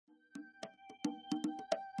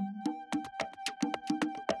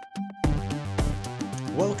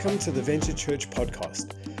Welcome to the Venture Church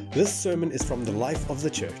podcast. This sermon is from the life of the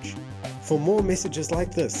church. For more messages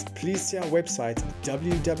like this, please see our website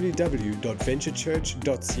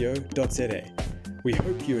www.venturechurch.co.za. We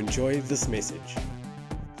hope you enjoy this message.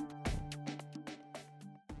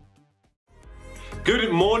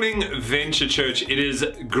 Good morning, Venture Church. It is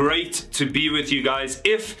great to be with you guys,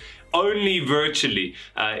 if only virtually.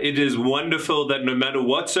 It is wonderful that no matter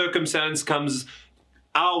what circumstance comes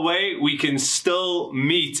our way, we can still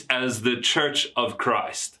meet as the Church of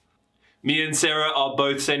Christ. Me and Sarah are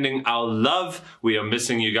both sending our love. We are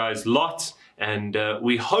missing you guys lots, and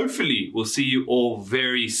we hopefully will see you all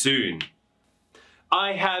very soon.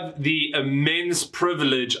 I have the immense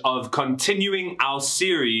privilege of continuing our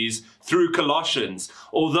series through Colossians.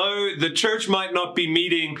 Although the church might not be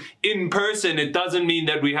meeting in person, it doesn't mean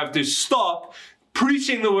that we have to stop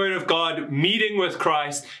preaching the Word of God, meeting with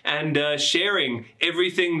Christ, and sharing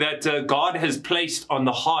everything that God has placed on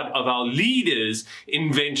the heart of our leaders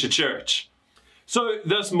in Venture Church. So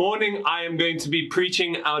this morning I am going to be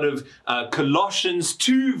preaching out of Colossians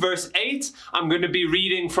 2 verse 8. I'm going to be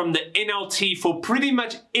reading from the NLT for pretty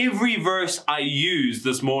much every verse I use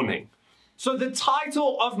this morning. So the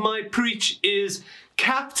title of my preach is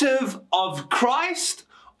Captive of Christ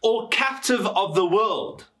or Captive of the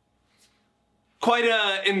World? Quite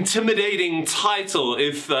an intimidating title,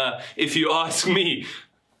 if you ask me.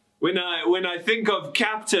 When I think of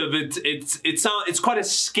captive, it's quite a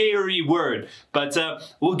scary word, but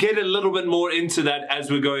we'll get a little bit more into that as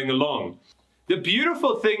we're going along. The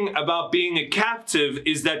beautiful thing about being a captive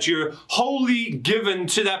is that you're wholly given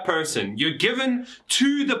to that person. You're given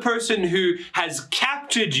to the person who has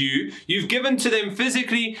captured you. You've given to them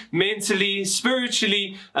physically, mentally,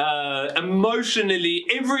 spiritually, emotionally,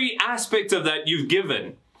 every aspect of that you've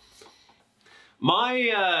given.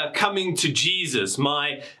 My coming to Jesus,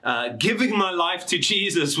 my giving my life to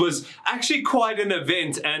Jesus was actually quite an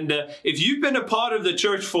event. And if you've been a part of the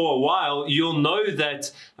church for a while, you'll know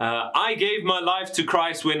that I gave my life to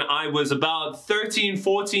Christ when I was about 13,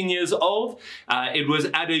 14 years old. It was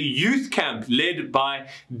at a youth camp led by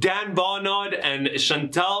Dan Barnard and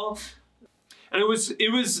Chantal. And it was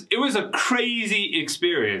a crazy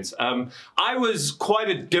experience. I was quite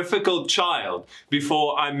a difficult child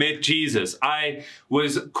before I met Jesus. I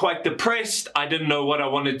was quite depressed. I didn't know what I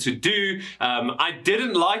wanted to do. I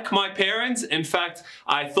didn't like my parents. In fact,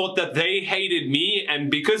 I thought that they hated me. And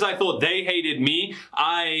because I thought they hated me,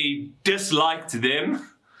 I disliked them.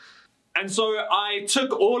 And so I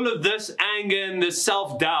took all of this anger and this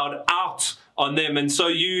self-doubt out on them. And so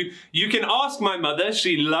you can ask my mother.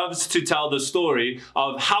 She loves to tell the story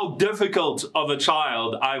of how difficult of a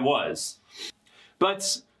child I was.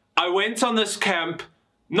 But I went on this camp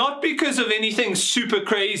not because of anything super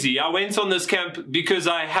crazy. I went on this camp because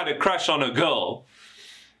I had a crush on a girl.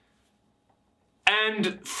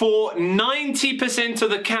 And for 90% of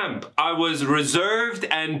the camp, I was reserved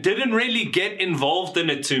and didn't really get involved in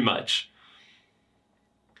it too much.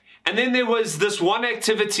 And then there was this one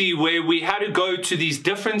activity where we had to go to these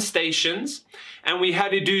different stations and we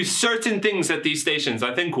had to do certain things at these stations.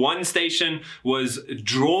 I think one station was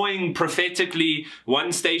drawing prophetically.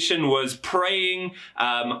 One station was praying.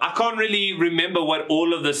 I can't really remember what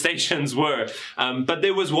all of the stations were. But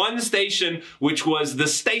there was one station which was the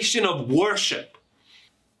station of worship.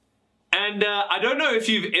 And I don't know if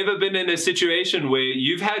you've ever been in a situation where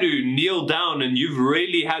you've had to kneel down and you've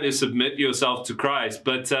really had to submit yourself to Christ.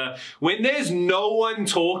 But when there's no one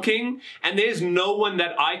talking and there's no one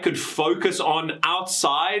that I could focus on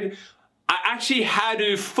outside, I actually had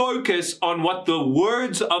to focus on what the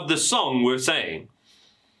words of the song were saying.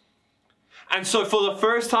 And so for the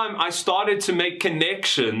first time, I started to make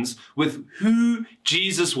connections with who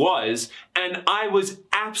Jesus was, and I was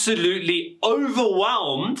absolutely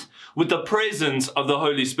overwhelmed with the presence of the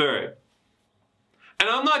Holy Spirit. And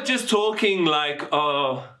I'm not just talking like,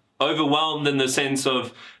 overwhelmed in the sense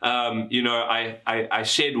of, I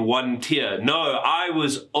shed one tear. No, I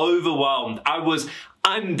was overwhelmed. I was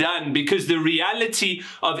undone because the reality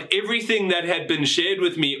of everything that had been shared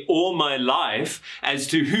with me all my life as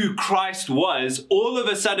to who Christ was all of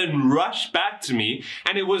a sudden rushed back to me,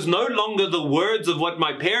 and it was no longer the words of what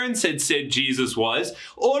my parents had said Jesus was.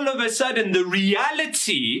 All of a sudden the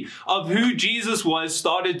reality of who Jesus was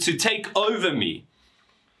started to take over me.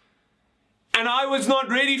 And I was not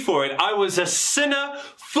ready for it. I was a sinner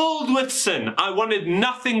filled with sin. I wanted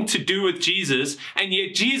nothing to do with Jesus, and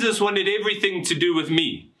yet Jesus wanted everything to do with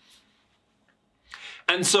me.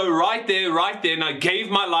 And so right there, and I gave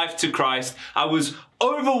my life to Christ. I was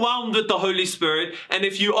overwhelmed with the Holy Spirit. And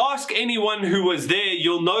if you ask anyone who was there,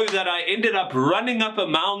 you'll know that I ended up running up a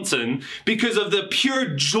mountain because of the pure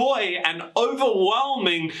joy and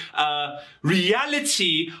overwhelming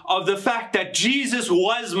reality of the fact that Jesus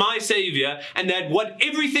was my Savior and that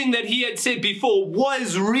everything that he had said before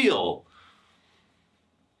was real.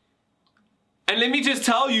 And let me just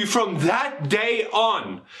tell you, from that day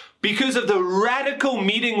on, because of the radical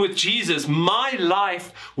meeting with Jesus, my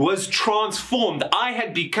life was transformed. I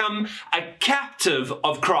had become a captive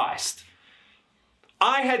of Christ.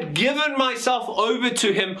 I had given myself over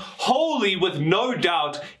to him wholly with no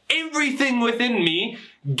doubt. Everything within me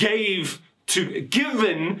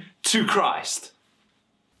given to Christ.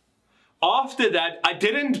 After that, I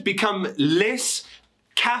didn't become less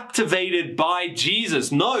captivated by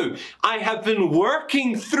Jesus. No, I have been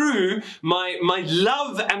working through my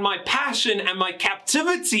love and my passion and my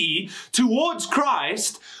captivity towards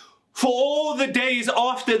Christ for all the days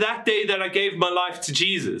after that day that I gave my life to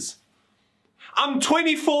Jesus. I'm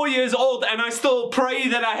 24 years old and I still pray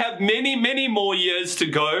that I have many, many more years to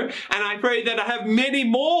go. And I pray that I have many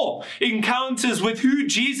more encounters with who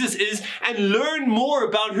Jesus is and learn more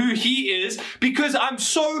about who he is, because I'm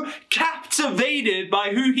so captivated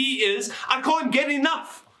by who he is, I can't get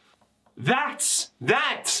enough. That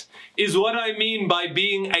is what I mean by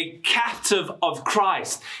being a captive of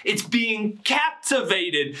Christ. It's being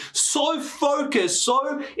captivated, so focused,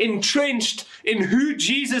 so entrenched in who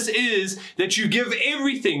Jesus is that you give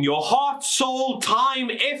everything, your heart, soul,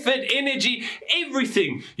 time, effort, energy,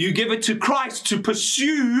 everything. You give it to Christ to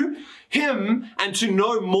pursue him and to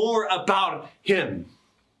know more about him.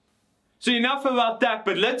 So enough about that,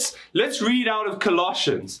 but let's read out of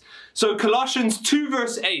Colossians. So Colossians 2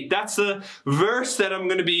 verse 8, that's the verse that I'm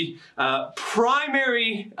going to be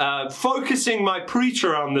focusing my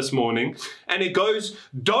preacher on this morning. And it goes,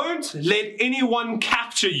 don't let anyone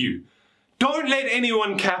capture you. Don't let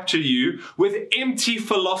anyone capture you with empty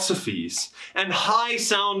philosophies and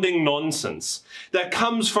high-sounding nonsense that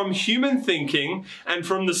comes from human thinking and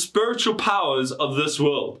from the spiritual powers of this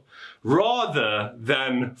world, rather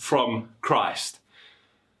than from Christ.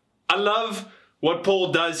 I love what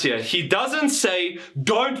Paul does here. He doesn't say,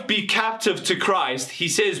 don't be captive to Christ. He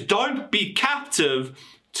says, don't be captive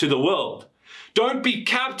to the world. Don't be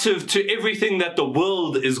captive to everything that the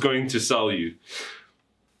world is going to sell you.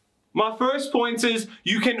 My first point is,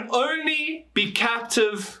 you can only be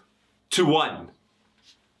captive to one.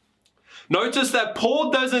 Notice that Paul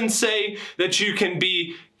doesn't say that you can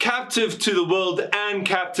be captive to the world and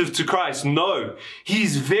captive to Christ. No,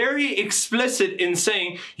 he's very explicit in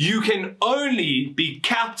saying you can only be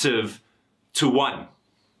captive to one.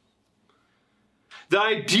 The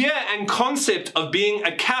idea and concept of being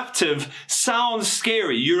a captive sounds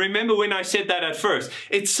scary. You remember when I said that at first?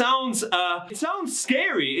 It sounds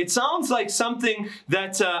scary. It sounds like something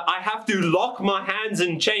that I have to lock my hands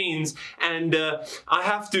in chains and I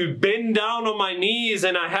have to bend down on my knees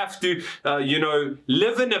and I have to,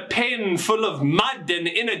 live in a pen full of mud and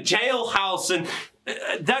in a jailhouse, and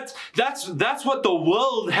that's what the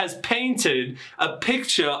world has painted a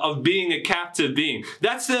picture of being a captive being.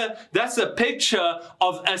 That's a picture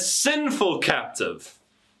of a sinful captive.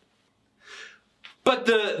 But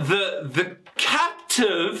the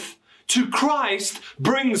captive to Christ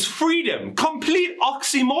brings freedom. Complete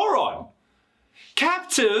oxymoron.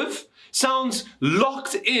 Captive sounds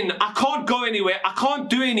locked in. I can't go anywhere. I can't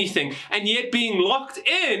do anything. And yet being locked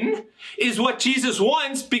in is what Jesus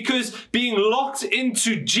wants, because being locked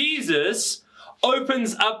into Jesus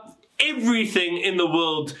opens up everything in the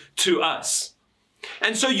world to us.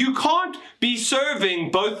 And so you can't be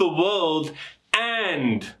serving both the world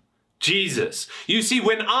and Jesus. You see,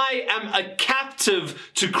 when I am a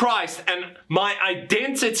captive to Christ and my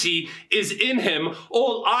identity is in him,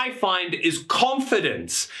 all I find is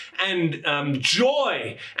confidence and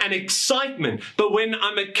joy and excitement. But when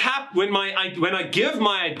I'm when I give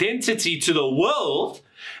my identity to the world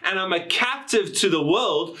and I'm a captive to the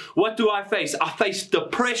world, what do I face? I face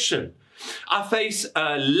depression. I face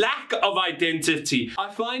a lack of identity. I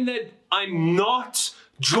find that I'm not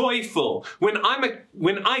joyful. When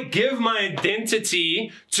I give my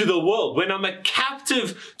identity to the world, when I'm a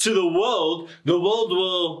captive to the world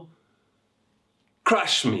will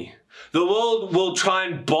crush me. The world will try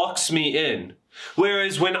and box me in.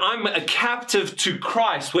 Whereas when I'm a captive to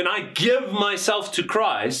Christ, when I give myself to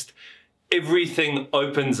Christ, everything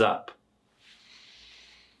opens up.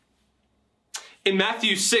 In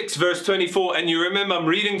Matthew 6 verse 24, and you remember I'm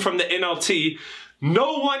reading from the NLT,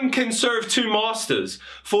 no one can serve two masters,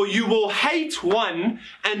 for you will hate one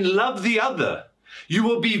and love the other, You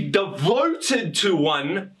will be devoted to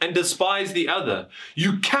one and despise the other.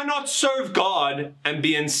 You cannot serve God and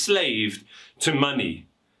be enslaved to money.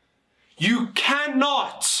 You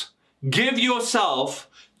cannot give yourself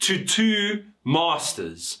to two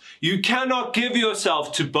masters. You cannot give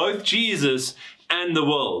yourself to both Jesus and the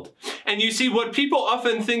world. And you see, what people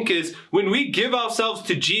often think is when we give ourselves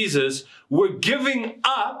to Jesus, we're giving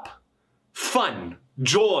up fun,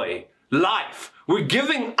 joy, life. We're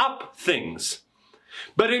giving up things.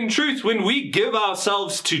 But in truth, when we give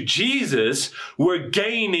ourselves to Jesus, we're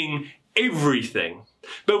gaining everything.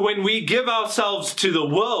 But when we give ourselves to the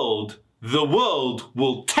world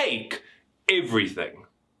will take everything.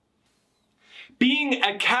 Being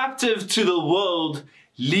a captive to the world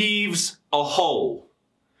leaves a hole.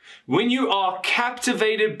 When you are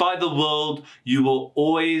captivated by the world, you will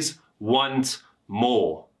always want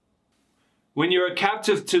more. When you're a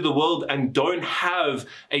captive to the world and don't have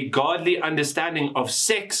a godly understanding of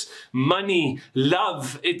sex, money,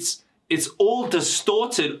 love, it's all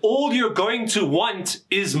distorted. All you're going to want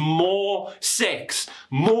is more sex,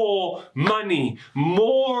 more money,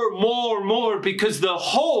 more, because the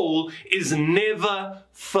hole is never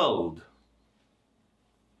filled.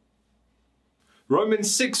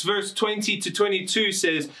 Romans 6 verse 20 to 22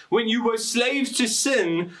 says, when you were slaves to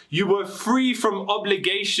sin, you were free from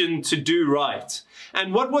obligation to do right.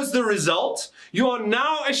 And what was the result? You are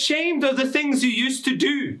now ashamed of the things you used to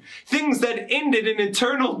do, things that ended in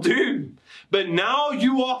eternal doom. But now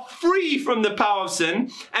you are free from the power of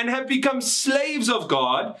sin and have become slaves of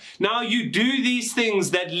God. Now you do these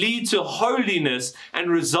things that lead to holiness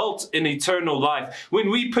and result in eternal life.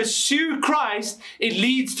 When we pursue Christ, it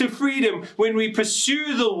leads to freedom. When we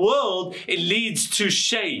pursue the world, it leads to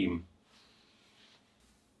shame.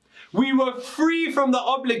 We were free from the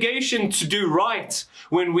obligation to do right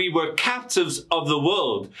when we were captives of the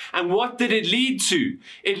world. And what did it lead to?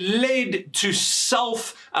 It led to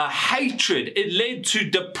self-hatred. It led to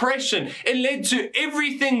depression. It led to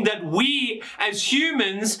everything that we as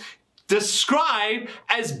humans describe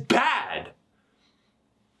as bad.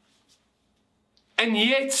 And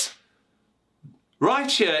yet, right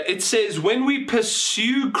here, it says when we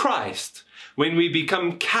pursue Christ, when we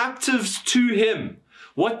become captives to Him,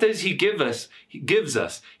 what does He give us? He gives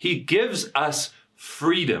us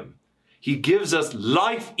freedom. He gives us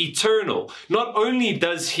life eternal. Not only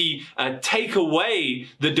does He take away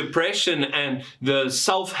the depression and the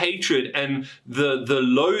self-hatred and the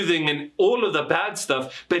loathing and all of the bad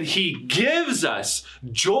stuff, but He gives us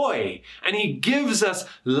joy and He gives us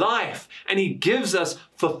life and He gives us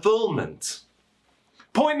fulfillment.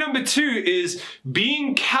 Point number 2 is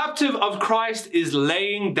being captive of Christ is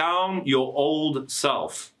laying down your old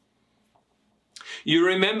self. You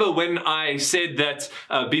remember when I said that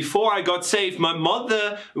before I got saved, my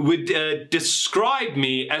mother would describe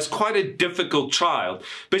me as quite a difficult child.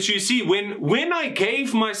 But you see, when I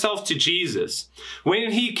gave myself to Jesus,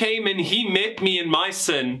 when He came and He met me in my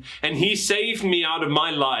sin and He saved me out of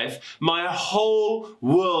my life, my whole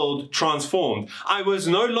world transformed. I was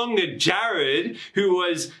no longer Jared, who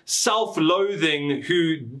was self-loathing,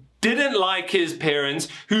 who didn't like his parents,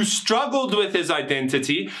 who struggled with his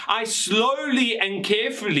identity. I slowly and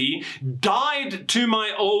carefully died to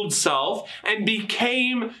my old self and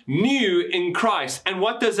became new in Christ. And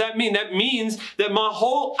what does that mean? That means that my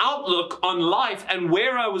whole outlook on life and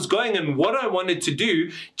where I was going and what I wanted to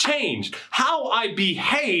do changed. How I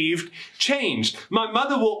behaved changed. My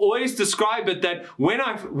mother will always describe it that when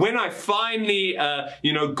I finally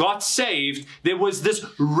got saved, there was this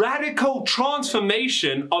radical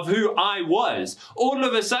transformation of who I was. All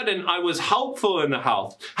of a sudden, I was helpful in the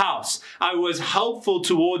house. I was helpful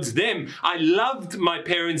towards them. I loved my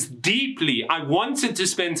parents deeply. I wanted to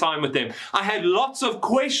spend time with them. I had lots of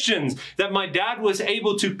questions that my dad was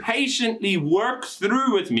able to patiently work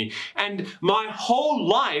through with me. And my whole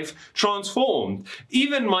life transformed.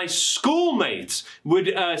 Even my schoolmates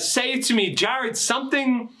would say to me, Jared,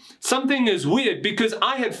 something is weird, because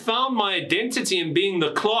I had found my identity in being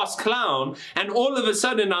the class clown, and all of a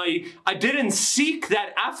sudden I didn't seek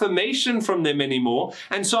that affirmation from them anymore,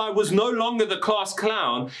 and so I was no longer the class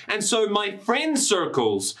clown, and so my friend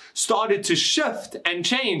circles started to shift and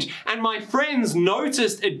change, and my friends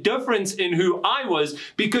noticed a difference in who I was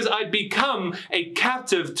because I'd become a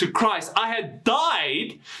captive to Christ. I had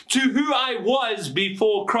died to who I was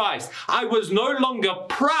before Christ. I was no longer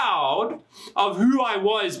proud of who I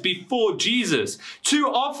was before Jesus. Too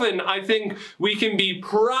often, I think we can be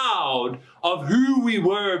proud of who we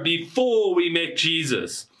were before we met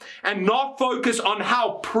Jesus. and not focus on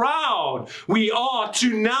how proud we are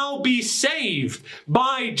to now be saved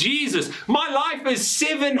by Jesus. My life is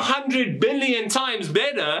 700 billion times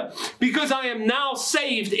better because I am now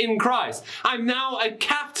saved in Christ. I'm now a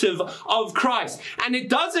captive of Christ. And it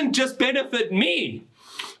doesn't just benefit me.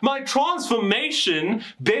 My transformation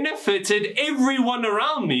benefited everyone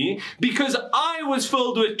around me because I was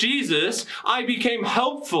filled with Jesus. I became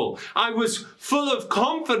helpful. I was full of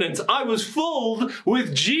confidence. I was filled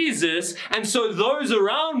with Jesus. And so those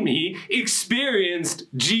around me experienced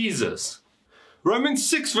Jesus. Romans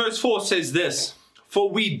 6 verse 4 says this, "For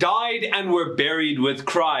we died and were buried with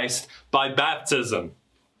Christ by baptism.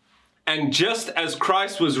 And just as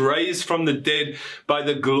Christ was raised from the dead by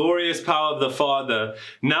the glorious power of the Father,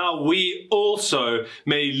 now we also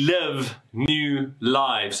may live new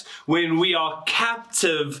lives." When we are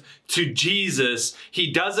captive to Jesus,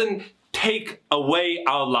 He doesn't take away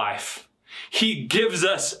our life. He gives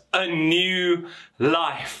us a new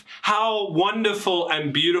life. How wonderful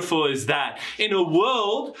and beautiful is that? In a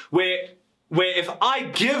world where if I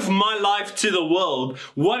give my life to the world,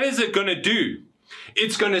 what is it going to do?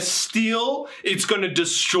 It's going to steal, it's going to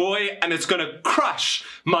destroy, and it's going to crush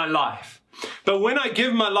my life. But when I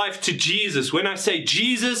give my life to Jesus, when I say,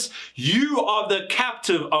 "Jesus, you are the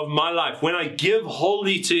captive of my life," when I give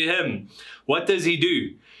wholly to Him, what does He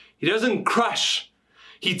do? He doesn't crush.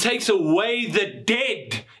 He takes away the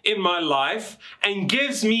dead in my life and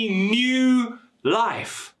gives me new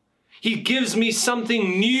life. He gives me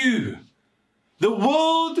something new. The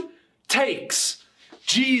world takes,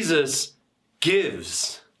 Jesus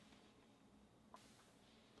gives.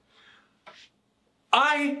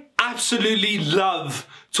 I absolutely love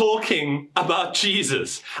talking about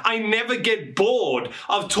Jesus. I never get bored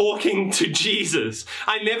of talking to Jesus.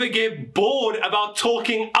 I never get bored about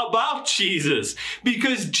talking about Jesus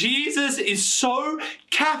because Jesus is so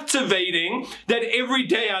captivating that every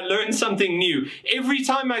day I learn something new. Every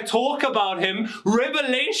time I talk about Him,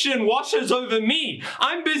 revelation washes over me.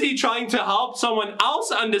 I'm busy trying to help someone else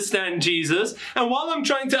understand Jesus, and while I'm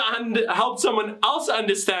trying to help someone else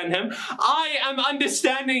understand Him, I am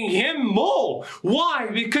understanding Him more. Why?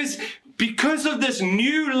 Because of this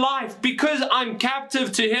new life, because I'm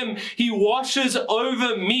captive to Him, He washes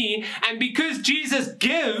over me. And because Jesus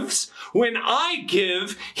gives, when I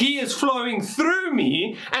give, He is flowing through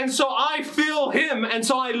me. And so I feel Him, and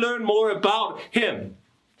so I learn more about Him.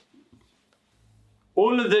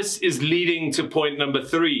 All of this is leading to point number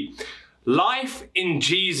 3. Life in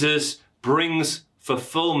Jesus brings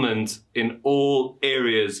fulfillment in all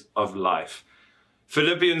areas of life.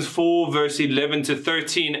 Philippians 4 verse 11 to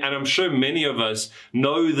 13, and I'm sure many of us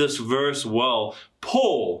know this verse well.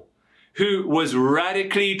 Paul, who was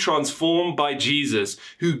radically transformed by Jesus,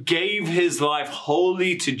 who gave his life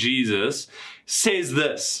wholly to Jesus, says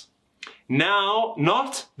this, "Now,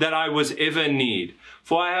 not that I was ever in need,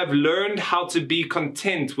 for I have learned how to be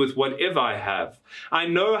content with whatever I have. I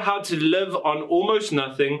know how to live on almost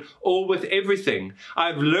nothing or with everything.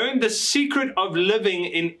 I've learned the secret of living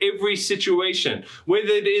in every situation, whether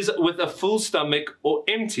it is with a full stomach or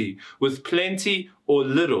empty, with plenty or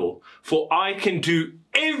little. For I can do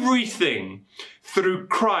everything through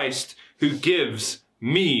Christ who gives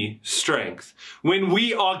me strength." When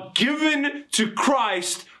we are given to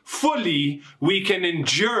Christ fully, we can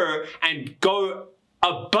endure and go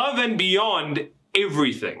above and beyond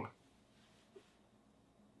everything.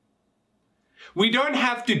 We don't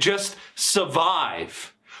have to just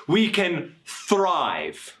survive. We can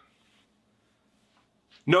thrive.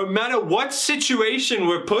 No matter what situation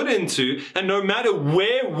we're put into, and no matter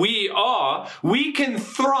where we are, we can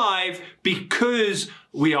thrive because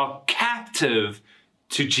we are captive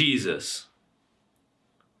to Jesus.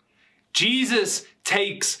 Jesus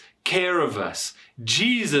takes care of us.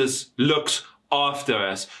 Jesus looks after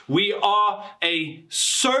us. We are a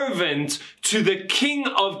servant to the King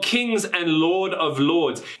of Kings and Lord of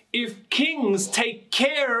Lords. If kings take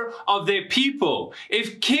care of their people,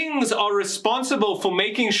 if kings are responsible for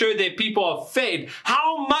making sure their people are fed,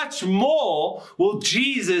 how much more will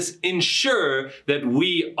Jesus ensure that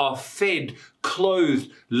we are fed, clothed,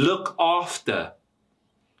 looked after?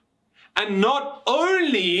 And not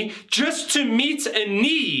only just to meet a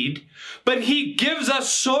need, but He gives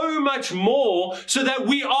us so much more so that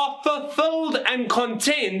we are fulfilled and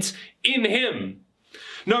content in Him.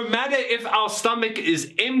 No matter if our stomach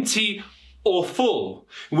is empty or full,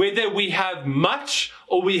 whether we have much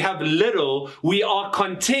or we have little, we are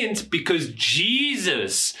content because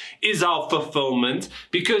Jesus is our fulfillment,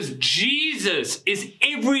 because Jesus is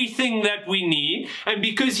everything that we need, and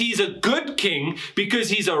because he's a good king, because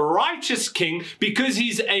he's a righteous king, because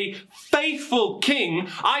he's a faithful king,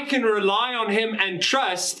 I can rely on him and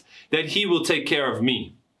trust that he will take care of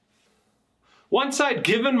me. Once I'd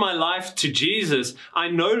given my life to Jesus, I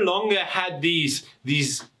no longer had these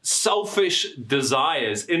selfish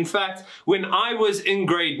desires. In fact, when I was in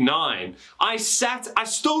grade 9, I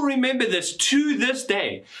still remember this to this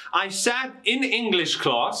day. I sat in English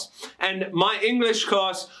class, and my English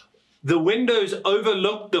class, the windows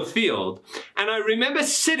overlooked the field. And I remember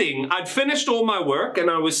I'd finished all my work and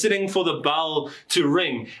I was sitting for the bell to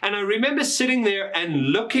ring. And I remember sitting there and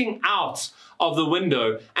looking out of the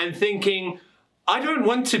window and thinking, I don't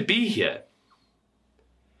want to be here.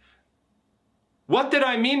 What did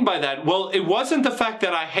I mean by that? Well, it wasn't the fact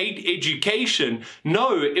that I hate education.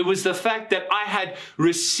 No, it was the fact that I had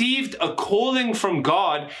received a calling from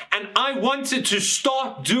God and I wanted to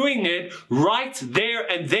start doing it right there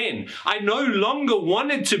and then. I no longer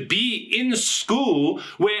wanted to be in school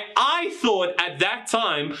where I thought at that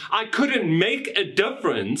time I couldn't make a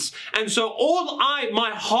difference. And so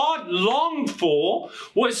my heart longed for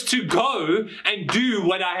was to go and do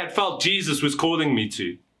what I had felt Jesus was calling me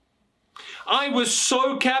to. I was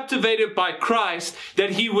so captivated by Christ that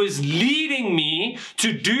he was leading me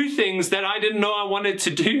to do things that I didn't know I wanted to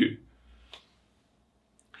do.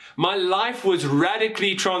 My life was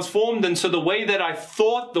radically transformed, and so the way that I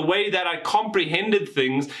thought, the way that I comprehended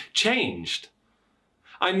things changed.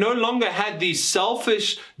 I no longer had these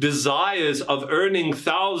selfish desires of earning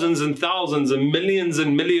thousands and thousands and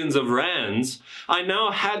millions of rands. I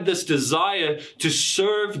now had this desire to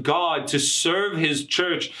serve God, to serve his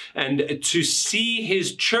church, and to see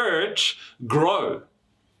his church grow.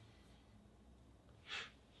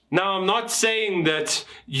 Now, I'm not saying that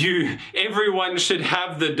everyone should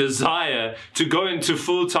have the desire to go into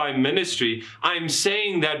full-time ministry. I'm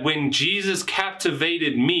saying that when Jesus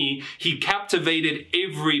captivated me, he captivated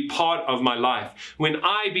every part of my life. When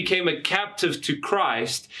I became a captive to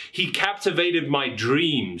Christ, he captivated my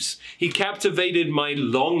dreams. He captivated my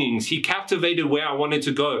longings. He captivated where I wanted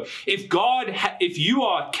to go. If you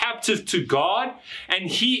are captive to God and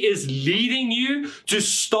he is leading you to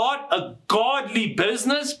start a godly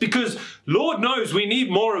business, because Lord knows we need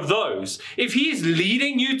more of those. If he is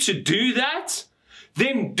leading you to do that,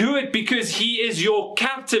 then do it because he is your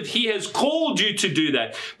captive. He has called you to do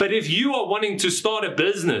that. But if you are wanting to start a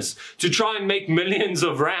business to try and make millions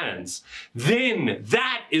of rands, then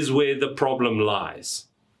that is where the problem lies.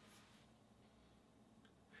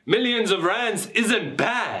 Millions of rands isn't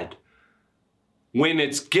bad when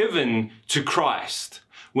it's given to Christ.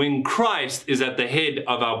 When Christ is at the head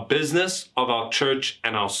of our business, of our church,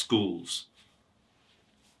 and our schools.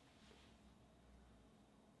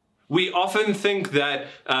 We often think that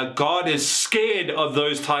God is scared of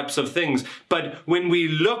those types of things. But when we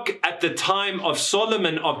look at the time of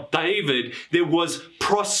Solomon, of David, there was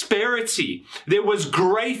prosperity. There was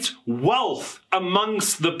great wealth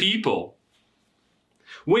amongst the people.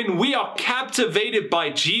 When we are captivated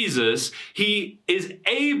by Jesus, he is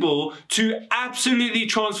able to absolutely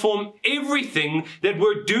transform everything that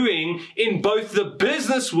we're doing in both the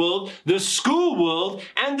business world, the school world,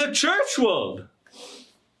 and the church world.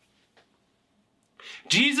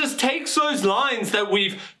 Jesus takes those lines that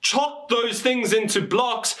we've chalked those things into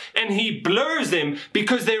blocks and he blurs them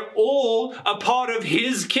because they're all a part of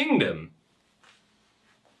his kingdom.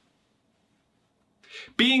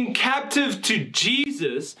 Being captive to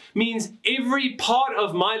Jesus means every part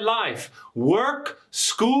of my life, work,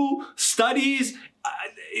 school, studies,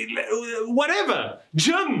 whatever,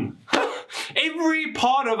 gym, every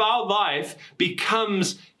part of our life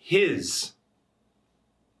becomes his.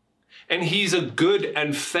 And he's a good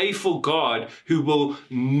and faithful God who will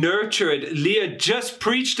nurture it. Leah just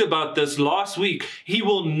preached about this last week. He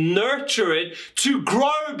will nurture it to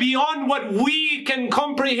grow beyond what we can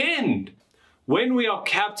comprehend. When we are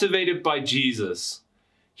captivated by Jesus,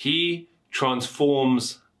 he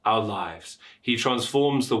transforms our lives. He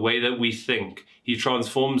transforms the way that we think. He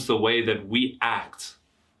transforms the way that we act.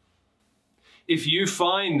 If you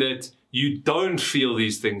find that you don't feel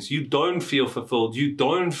these things, you don't feel fulfilled, you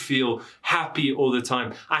don't feel happy all the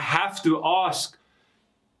time, I have to ask,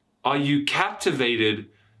 are you captivated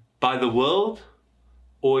by the world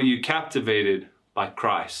or are you captivated by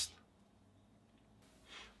Christ?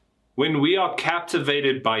 When we are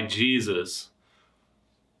captivated by Jesus,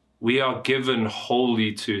 we are given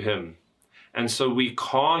wholly to him. And so we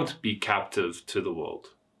can't be captive to the world.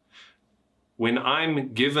 when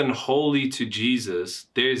I'm given wholly to Jesus,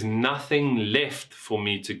 there's nothing left for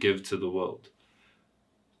me to give to the world.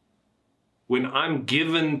 When I'm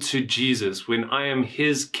given to Jesus, when I am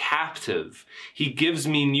his captive, he gives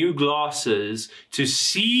me new glasses to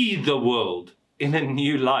see the world in a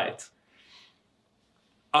new light.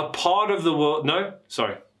 A part of the world,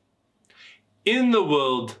 in the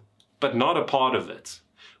world, but not a part of it.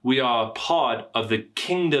 We are a part of the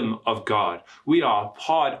kingdom of God. We are a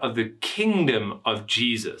part of the kingdom of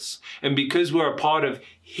Jesus. And because we're a part of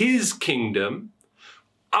his kingdom,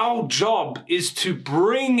 our job is to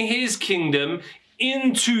bring his kingdom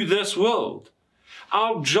into this world.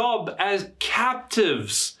 Our job as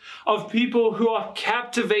captives of people who are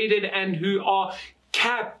captivated and who are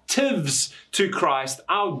captives to Christ,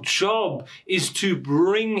 our job is to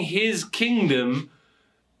bring his kingdom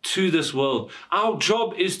to this world. Our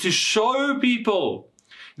job is to show people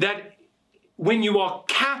that when you are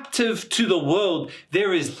captive to the world,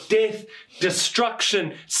 there is death,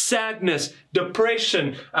 destruction, sadness,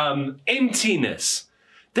 depression, emptiness.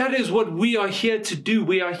 That is what we are here to do.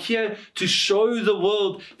 We are here to show the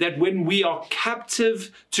world that when we are captive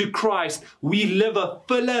to Christ, we live a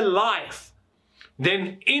fuller life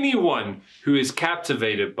than anyone who is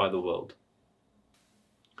captivated by the world.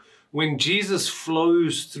 When Jesus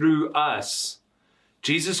flows through us,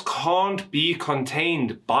 Jesus can't be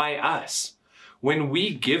contained by us. When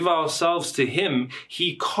we give ourselves to him,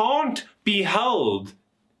 he can't be held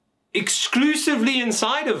exclusively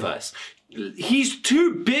inside of us. He's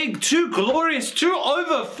too big, too glorious, too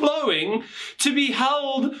overflowing to be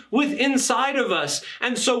held with inside of us.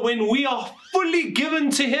 And so when we are fully given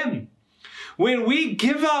to him, when we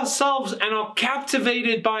give ourselves and are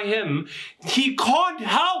captivated by him, he can't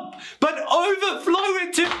help but overflow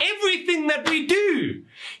into everything that we do.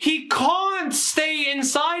 He can't stay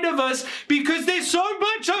inside of us because there's so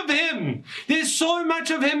much of him. There's so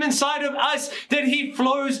much of him inside of us that he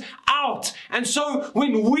flows out. And so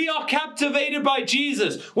when we are captivated by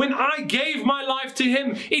Jesus, when I gave my life to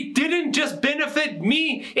him, it didn't just benefit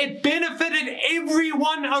me, it benefited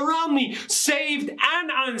everyone around me, saved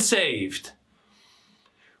and unsaved.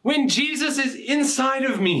 When Jesus is inside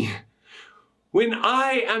of me, when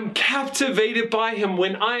I am captivated by him,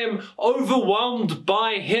 when I am overwhelmed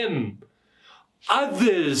by him,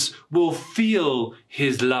 others will feel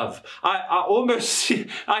his love.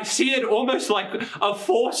 I see it almost like a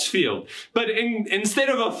force field, but instead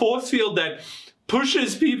of a force field that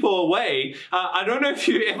pushes people away, I don't know if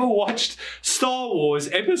you ever watched Star Wars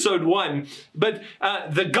Episode 1, but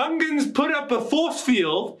the Gungans put up a force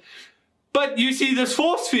field. But you see, this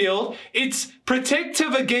force field, it's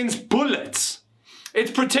protective against bullets. It's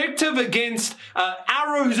protective against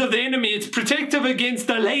arrows of the enemy. It's protective against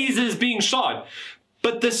the lasers being shot.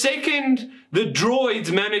 But the second the droids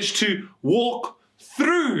manage to walk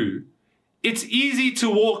through, it's easy to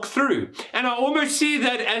walk through. And I almost see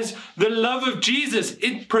that as the love of Jesus.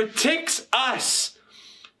 It protects us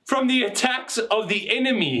from the attacks of the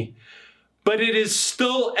enemy, but it is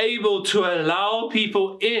still able to allow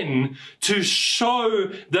people in to show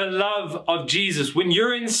the love of Jesus. When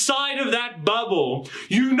you're inside of that bubble,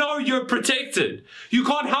 you know you're protected. You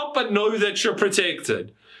can't help but know that you're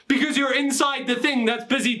protected because you're inside the thing that's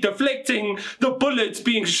busy deflecting the bullets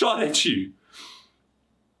being shot at you.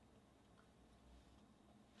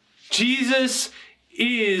 Jesus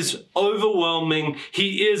is overwhelming.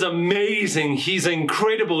 He is amazing. He's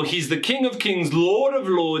incredible. He's the King of Kings, Lord of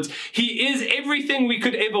Lords. He is everything we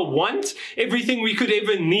could ever want, everything we could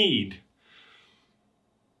ever need.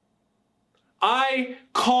 I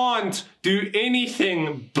can't do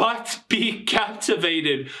anything but be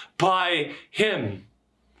captivated by him.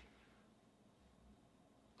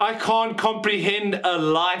 I can't comprehend a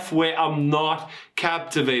life where I'm not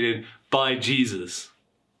captivated by Jesus.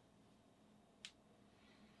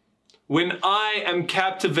 When I am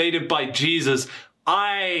captivated by Jesus,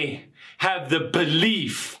 I have the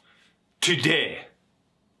belief to dare.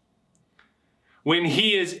 When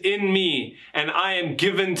he is in me and I am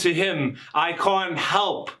given to him, I can't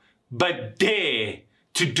help but dare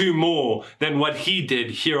to do more than what he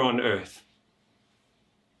did here on earth.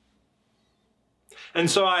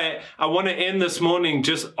 And so I want to end this morning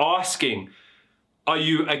just asking, are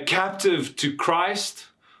you a captive to Christ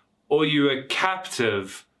or are you a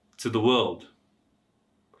captive to the world?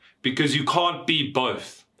 Because you can't be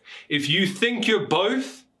both. If you think you're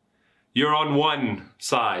both, you're on one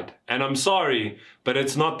side. And I'm sorry, but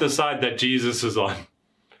it's not the side that Jesus is on.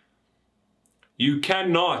 You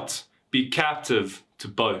cannot be captive to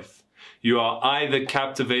both. You are either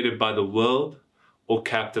captivated by the world or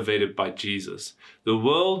captivated by Jesus. The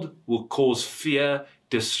world will cause fear,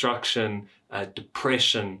 destruction,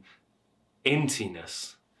 depression,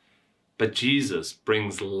 emptiness. But Jesus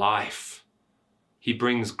brings life. He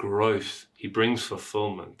brings growth. He brings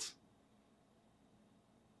fulfillment.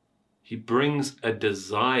 He brings a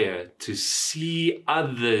desire to see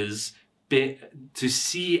others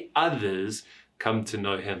come to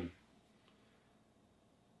know him.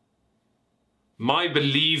 My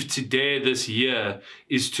belief today, this year,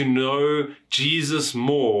 is to know Jesus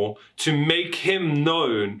more, to make him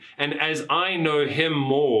known. And as I know him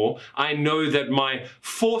more, I know that my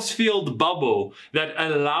force field bubble that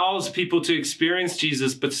allows people to experience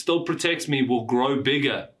Jesus but still protects me will grow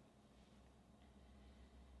bigger.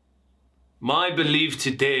 My belief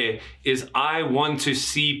today is I want to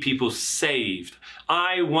see people saved.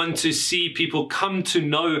 I want to see people come to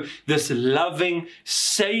know this loving,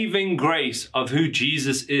 saving grace of who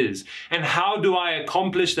Jesus is. And how do I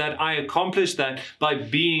accomplish that? I accomplish that by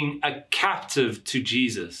being a captive to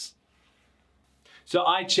Jesus. So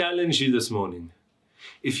I challenge you this morning.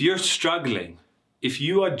 If you're struggling, if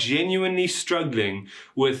you are genuinely struggling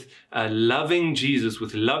with loving Jesus,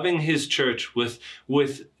 with loving his church, with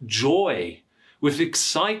joy, with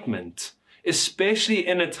excitement, especially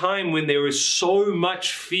in a time when there is so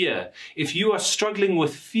much fear, if you are struggling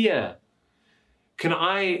with fear, can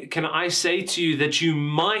I say to you that you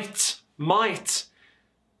might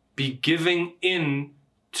be giving in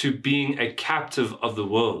to being a captive of the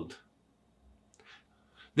world?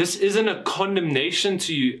 This isn't a condemnation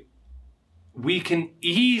to you. We can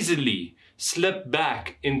easily slip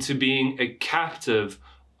back into being a captive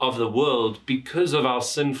of the world because of our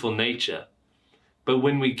sinful nature. But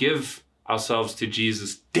when we give ourselves to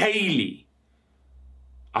Jesus daily,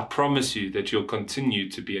 I promise you that you'll continue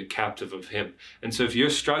to be a captive of him. And so if you're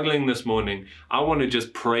struggling this morning, I want to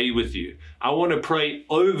just pray with you. I want to pray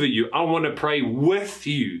over you. I want to pray with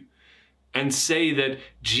you and say that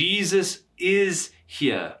Jesus is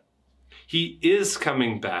here. He is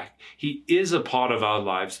coming back. He is a part of our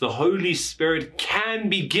lives. The Holy Spirit can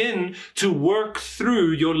begin to work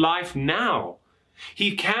through your life now.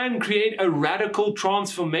 He can create a radical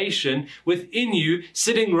transformation within you,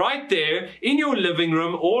 sitting right there in your living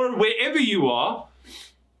room or wherever you are.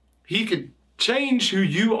 He could change who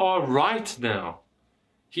you are right now.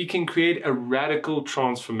 He can create a radical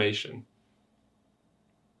transformation.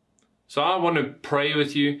 So I want to pray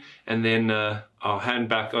with you, and then I'll hand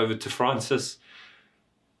back over to Francis.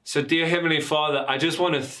 So dear Heavenly Father, I just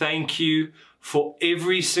want to thank you for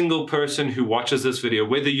every single person who watches this video,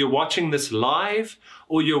 whether you're watching this live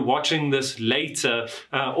or you're watching this later,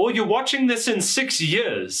 or you're watching this in 6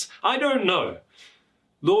 years. I don't know.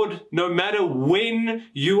 Lord, no matter when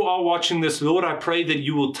you are watching this, Lord, I pray that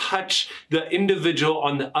you will touch the individual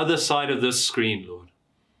on the other side of this screen, Lord.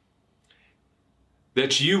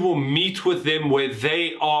 That you will meet with them where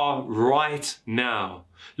they are right now.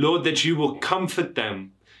 Lord, that you will comfort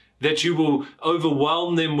them, that you will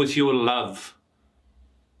overwhelm them with your love.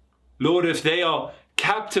 Lord, if they are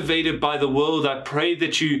captivated by the world, I pray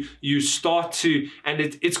that you start to, and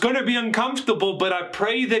it's going to be uncomfortable, but I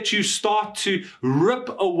pray that you start to rip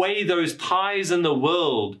away those ties in the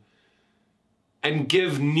world and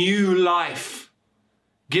give new life.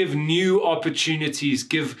 Give new opportunities.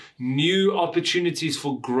 Give new opportunities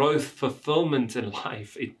for growth, fulfillment, and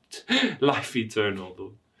life eternal,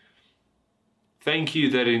 Lord. Thank you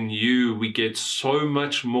that in you we get so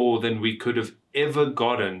much more than we could have ever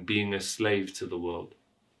gotten being a slave to the world.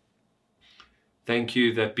 Thank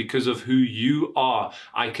you that because of who you are,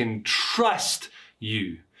 I can trust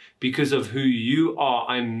you. Because of who you are,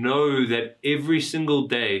 I know that every single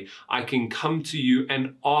day I can come to you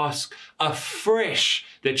and ask afresh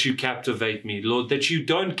that you captivate me, Lord, that you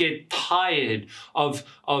don't get tired of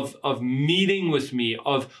meeting with me,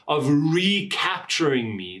 of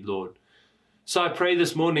recapturing me, Lord. So I pray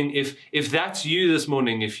this morning, if that's you this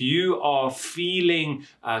morning, if you are feeling,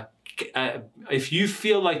 if you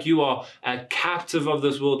feel like you are a captive of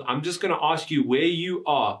this world, I'm just going to ask you where you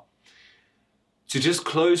are to just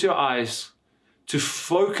close your eyes, to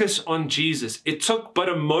focus on Jesus. It took but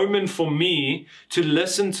a moment for me to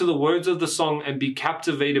listen to the words of the song and be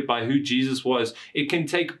captivated by who Jesus was. It can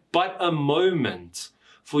take but a moment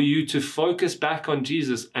for you to focus back on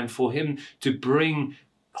Jesus and for him to bring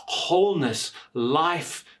wholeness,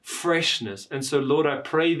 life, freshness. And so, Lord, I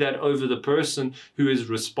pray that over the person who is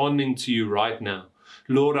responding to you right now.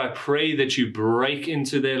 Lord, I pray that you break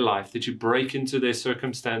into their life, that you break into their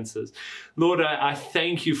circumstances. Lord, I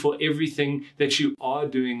thank you for everything that you are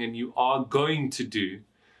doing and you are going to do.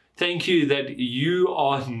 Thank you that you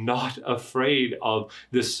are not afraid of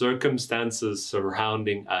the circumstances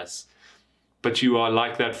surrounding us, but you are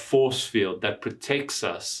like that force field that protects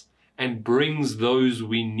us and brings those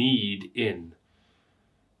we need in.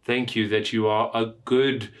 Thank you that you are a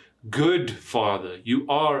good, good Father. You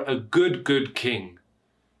are a good, good King.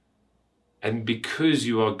 And because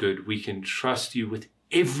you are good, we can trust you with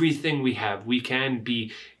everything we have. We can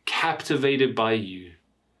be captivated by you.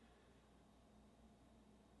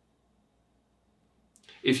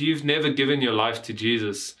 If you've never given your life to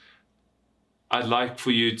Jesus, I'd like for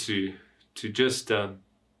you to just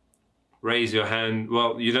raise your hand.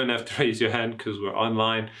 Well, you don't have to raise your hand because we're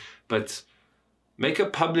online, but make a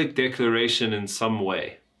public declaration in some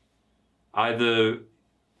way. Either,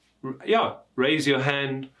 raise your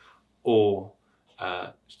hand or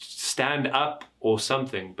stand up or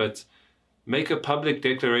something, but make a public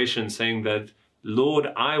declaration saying that, Lord,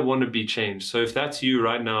 I want to be changed. So if that's you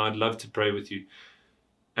right now, I'd love to pray with you.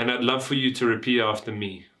 And I'd love for you to repeat after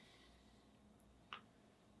me.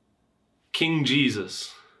 King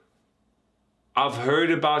Jesus, I've heard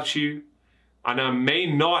about you, and I may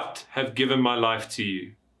not have given my life to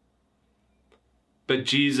you. But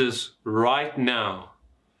Jesus, right now,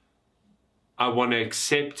 I want to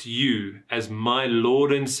accept you as my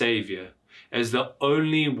Lord and Savior, as the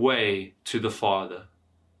only way to the Father.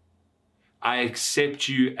 I accept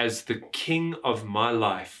you as the King of my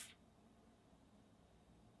life.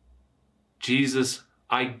 Jesus,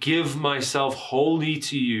 I give myself wholly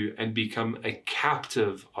to you and become a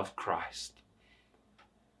captive of Christ.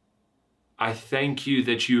 I thank you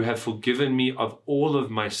that you have forgiven me of all of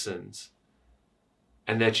my sins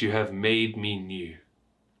and that you have made me new.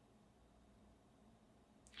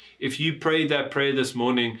 If you prayed that prayer this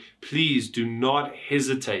morning, please do not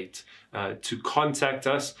hesitate to contact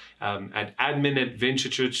us at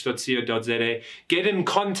admin@venturechurch.co.za. Get in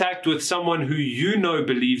contact with someone who you know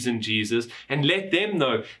believes in Jesus and let them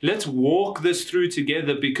know. Let's walk this through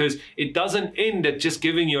together, because it doesn't end at just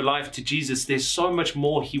giving your life to Jesus. There's so much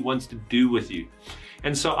more he wants to do with you.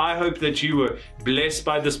 And so I hope that you were blessed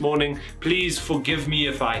by this morning. Please forgive me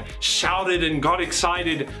if I shouted and got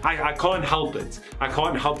excited. I can't help it. I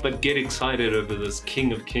can't help but get excited over this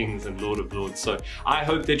King of Kings and Lord of Lords. So I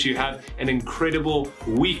hope that you have an incredible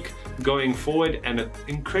week going forward and an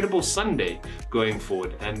incredible Sunday going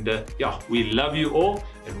forward. And we love you all,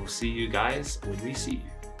 and we'll see you guys when we see you.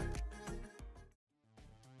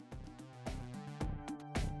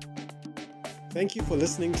 Thank you for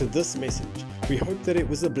listening to this message. We hope that it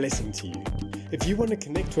was a blessing to you. If you want to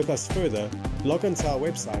connect with us further, log on to our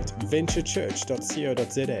website,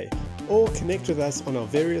 venturechurch.co.za, or connect with us on our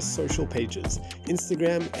various social pages,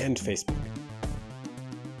 Instagram and Facebook.